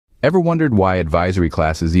Ever wondered why advisory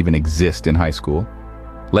classes even exist in high school?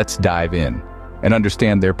 Let's dive in and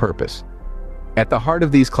understand their purpose. At the heart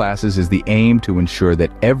of these classes is the aim to ensure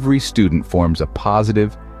that every student forms a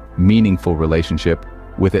positive, meaningful relationship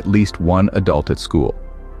with at least one adult at school.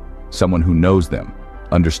 Someone who knows them,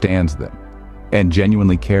 understands them, and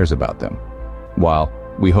genuinely cares about them. While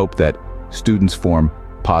we hope that students form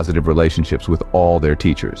positive relationships with all their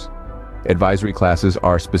teachers, advisory classes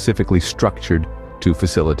are specifically structured to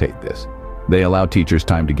facilitate this. They allow teachers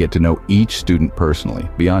time to get to know each student personally,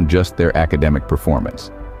 beyond just their academic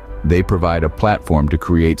performance. They provide a platform to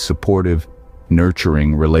create supportive,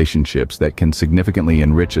 nurturing relationships that can significantly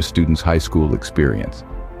enrich a student's high school experience.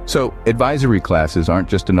 So, advisory classes aren't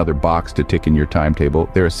just another box to tick in your timetable.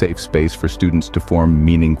 They're a safe space for students to form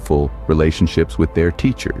meaningful relationships with their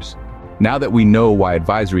teachers. Now that we know why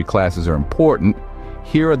advisory classes are important,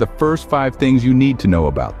 here are the first 5 things you need to know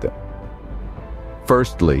about them.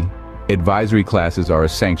 Firstly, advisory classes are a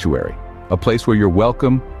sanctuary, a place where you're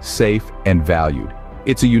welcome, safe, and valued.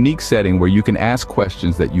 It's a unique setting where you can ask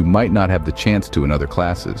questions that you might not have the chance to in other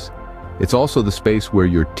classes. It's also the space where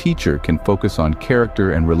your teacher can focus on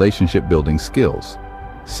character and relationship building skills.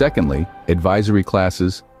 Secondly, advisory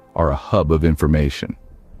classes are a hub of information.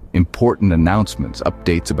 Important announcements,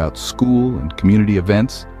 updates about school and community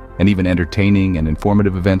events, and even entertaining and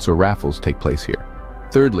informative events or raffles take place here.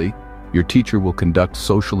 Thirdly, your teacher will conduct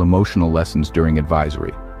social-emotional lessons during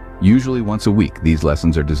advisory. Usually once a week, these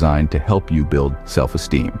lessons are designed to help you build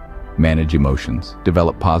self-esteem, manage emotions,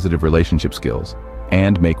 develop positive relationship skills,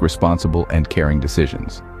 and make responsible and caring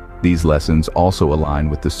decisions. These lessons also align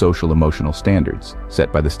with the social-emotional standards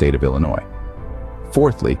set by the state of Illinois.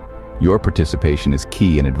 Fourthly, your participation is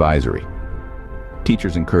key in advisory.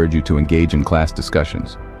 Teachers encourage you to engage in class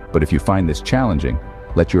discussions, but if you find this challenging,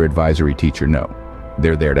 let your advisory teacher know.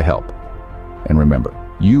 They're there to help. And remember,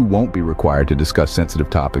 you won't be required to discuss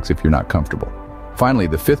sensitive topics if you're not comfortable. Finally,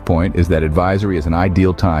 the 5th point is that advisory is an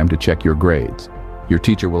ideal time to check your grades. Your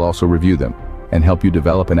teacher will also review them and help you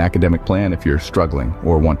develop an academic plan if you're struggling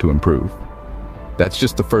or want to improve. That's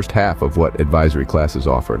just the first half of what advisory classes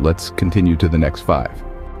offer. Let's continue to the next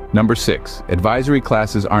 5. Number 6, advisory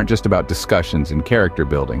classes aren't just about discussions and character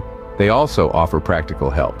building. They also offer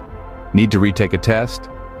practical help. Need to retake a test?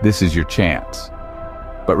 This is your chance.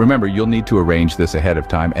 But remember, you'll need to arrange this ahead of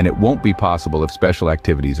time, and it won't be possible if special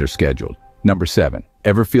activities are scheduled. Number 7,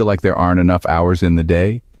 ever feel like there aren't enough hours in the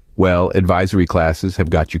day? Well, advisory classes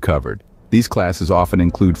have got you covered. These classes often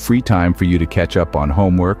include free time for you to catch up on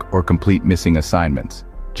homework or complete missing assignments.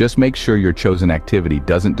 Just make sure your chosen activity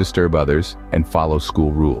doesn't disturb others and follow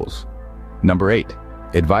school rules. Number 8,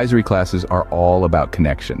 advisory classes are all about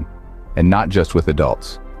connection, and not just with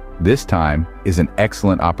adults. This time is an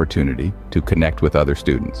excellent opportunity to connect with other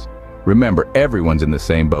students. Remember, everyone's in the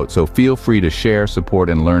same boat, so feel free to share,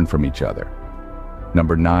 support, and learn from each other.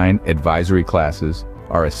 Number 9, advisory classes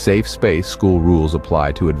are a safe space. School rules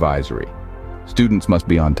apply to advisory. Students must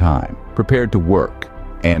be on time, prepared to work,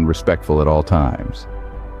 and respectful at all times.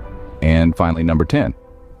 And finally, number 10,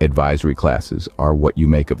 advisory classes are what you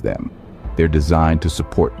make of them. They're designed to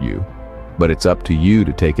support you, but it's up to you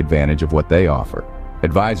to take advantage of what they offer.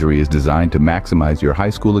 Advisory is designed to maximize your high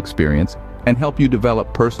school experience and help you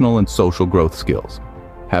develop personal and social growth skills.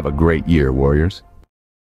 Have a great year, Warriors.